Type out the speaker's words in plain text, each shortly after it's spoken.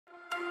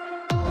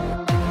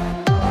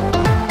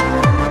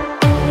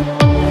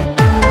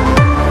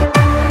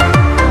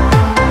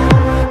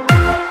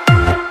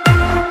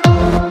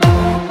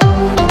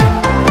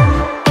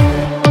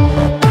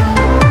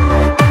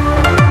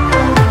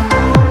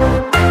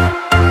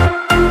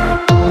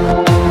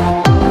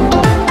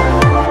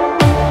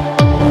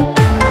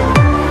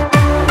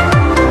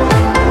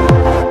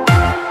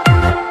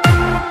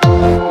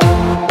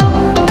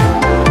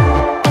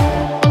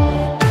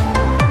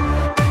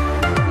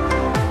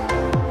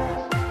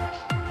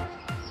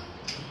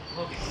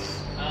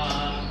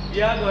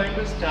we are going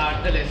to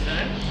start the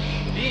lesson,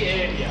 the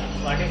area.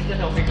 What is the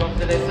topic of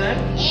the lesson?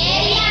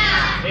 Area.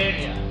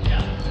 Area.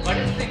 Yeah. What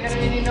is the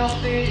meaning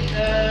of the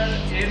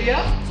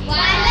area?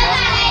 Yeah.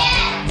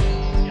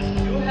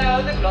 You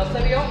have the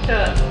glossary of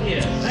terms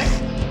here, right?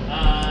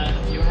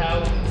 You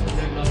have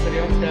the glossary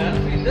of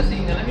terms in the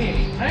Sinhala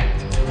meaning, right?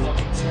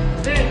 Okay.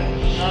 Then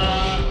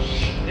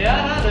there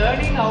are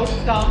learning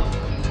outcomes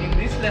in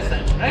this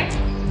lesson, right?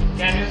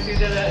 Can you see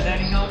the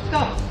learning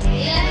outcomes?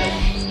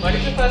 Yes. What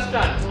is the first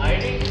one?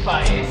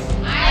 Identifies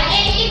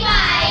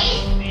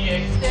the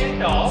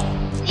extent of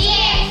the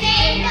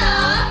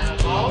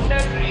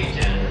bounded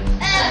region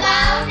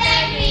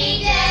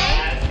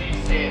as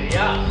its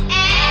area.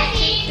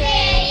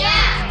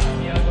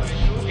 We are going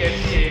to get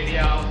the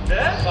area of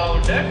the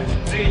bounded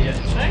region,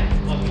 right?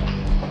 Okay.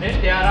 Then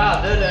there are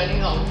other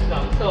learning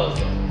outcomes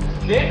also.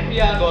 Then we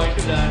are going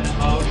to learn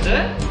about the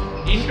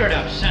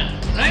introduction,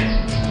 right?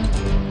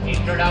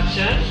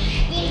 Introduction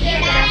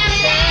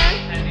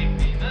and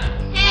implement.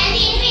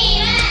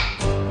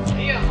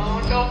 The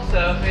amount of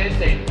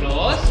surface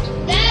enclosed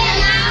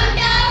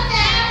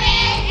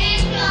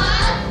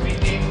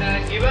within a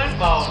given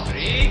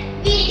boundary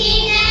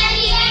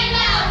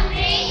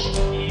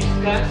is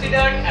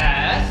considered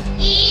as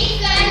the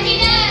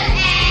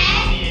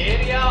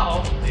area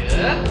of the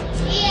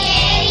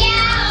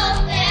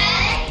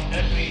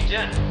bounded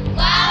region.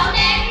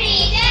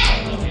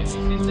 Okay, this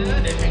is the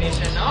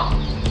definition of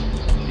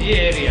the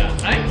area,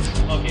 right?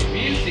 Okay,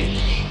 we'll see.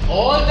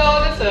 Although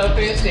the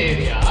surface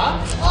area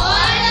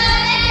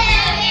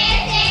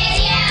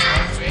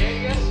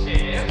various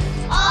shapes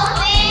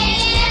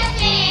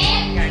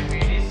can be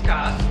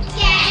discussed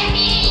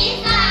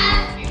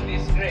in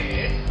this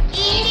grade,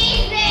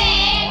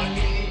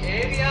 only the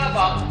area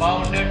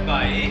bounded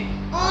by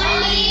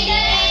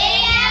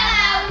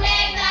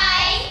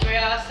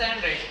squares and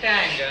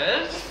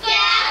rectangles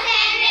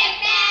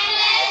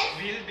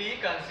will be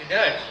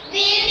considered.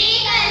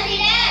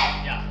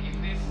 Yeah, in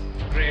this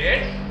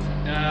grade,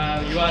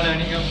 you are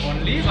learning of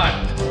only what?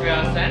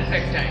 Squares and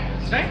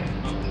rectangles, right?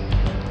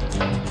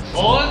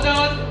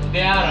 Although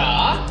there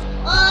are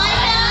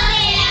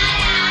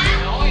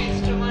no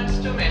instruments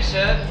to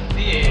measure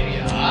the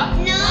area,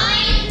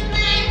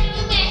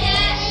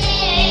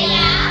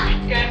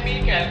 it can be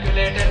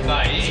calculated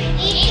by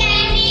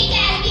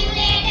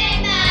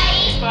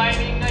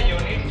defining a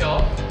unit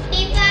of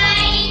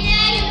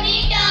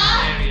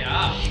area.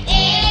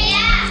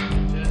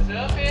 The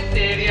surface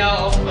area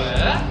of a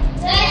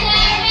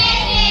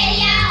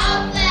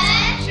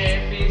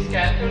shape is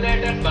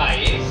calculated by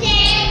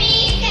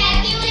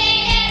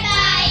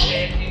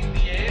taking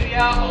the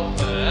area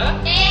of a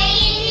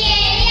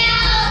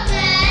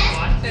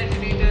 1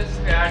 centimeter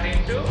squared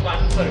into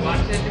 1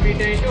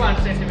 centimeter into 1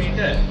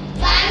 centimeter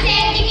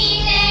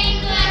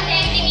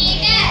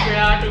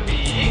square to be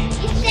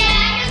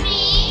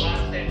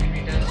 1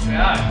 centimeter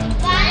squared.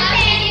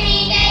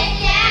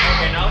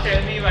 Okay, now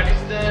tell me what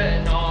is the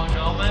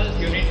normal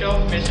unit of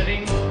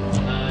measuring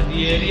the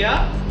area?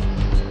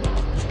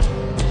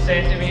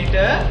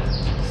 Centimeter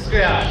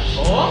squared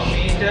or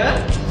meter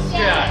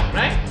squared,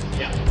 right?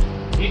 Yeah.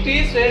 It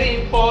is very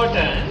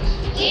important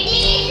to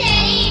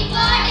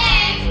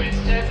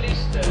establish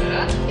the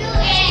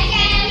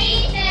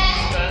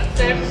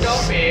concept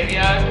of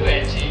area to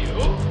achieve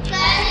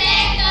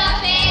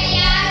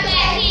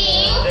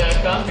the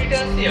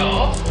competency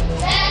of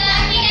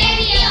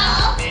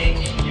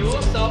making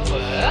use of a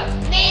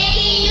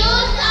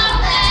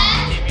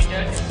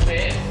limited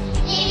space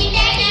in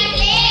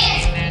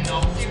an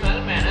optimal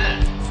manner.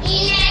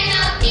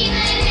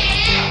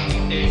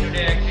 In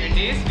day-to-day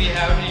activities, we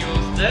have to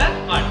use the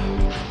what?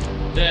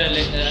 The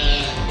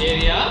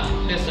area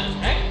lesson,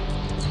 right?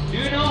 Do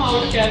you know how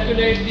to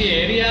calculate the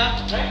area?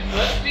 Right?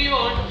 First, we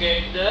want to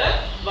get the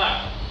what?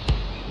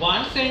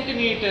 1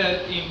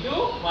 centimeter into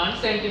 1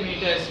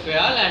 centimeter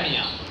square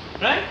lamina,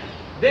 right?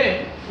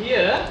 Then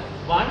here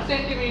 1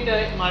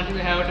 centimeter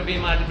have to be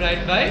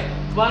multiplied by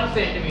 1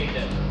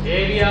 centimeter.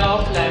 Area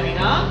of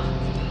lamina.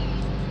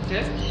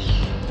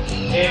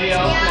 Area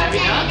of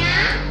lamina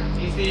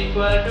is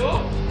equal to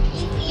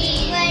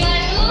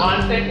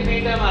 1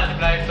 centimeter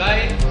multiplied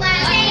by 1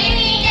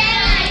 centimeter.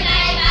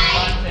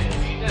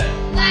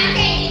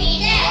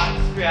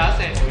 1 square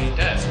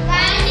centimeter.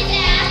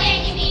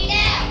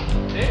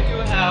 Then you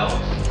have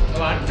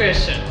one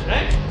question,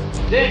 right?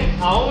 Then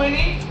how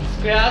many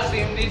squares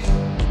in this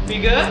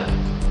figure?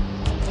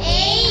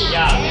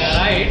 Yeah, we are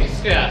right.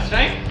 Squares,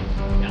 right?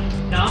 Yeah.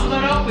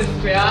 Number of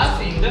squares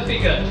in the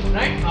figure,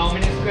 right? How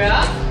many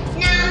squares?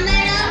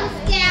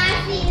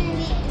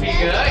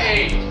 Figure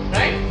 8,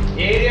 right?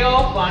 Area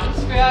of 1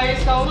 square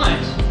is how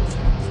much?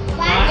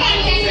 1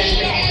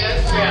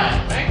 centimeter square,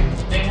 right?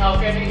 Then how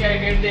can we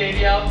get the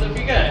area of the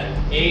figure?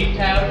 8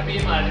 have to be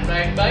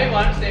multiplied by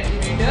 1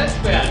 centimeter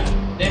square.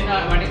 Then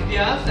what is the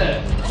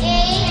answer? 8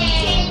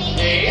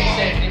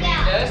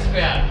 centimeter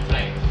square,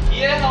 right?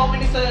 Here how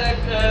many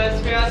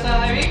squares are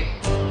having?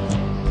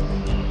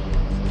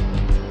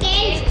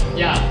 10.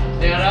 Yeah,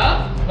 there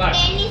are what?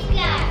 10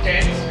 squares.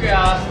 10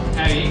 squares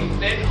having.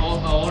 Then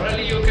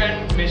orally you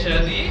can measure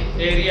the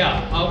area.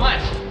 How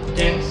much?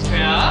 10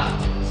 square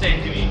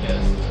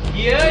centimeters.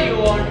 Here you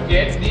want to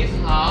get these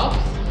halves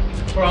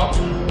from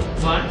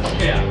 1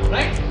 square,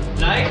 right?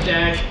 Like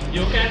that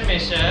you can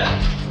measure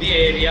the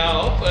area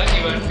of a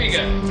given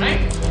figure,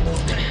 right?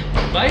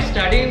 By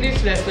studying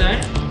this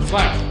lesson,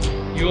 what?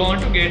 You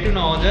want to get to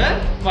know the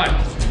what?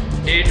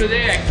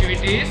 Day-to-day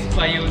activities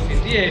by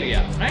using the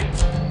area,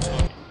 right?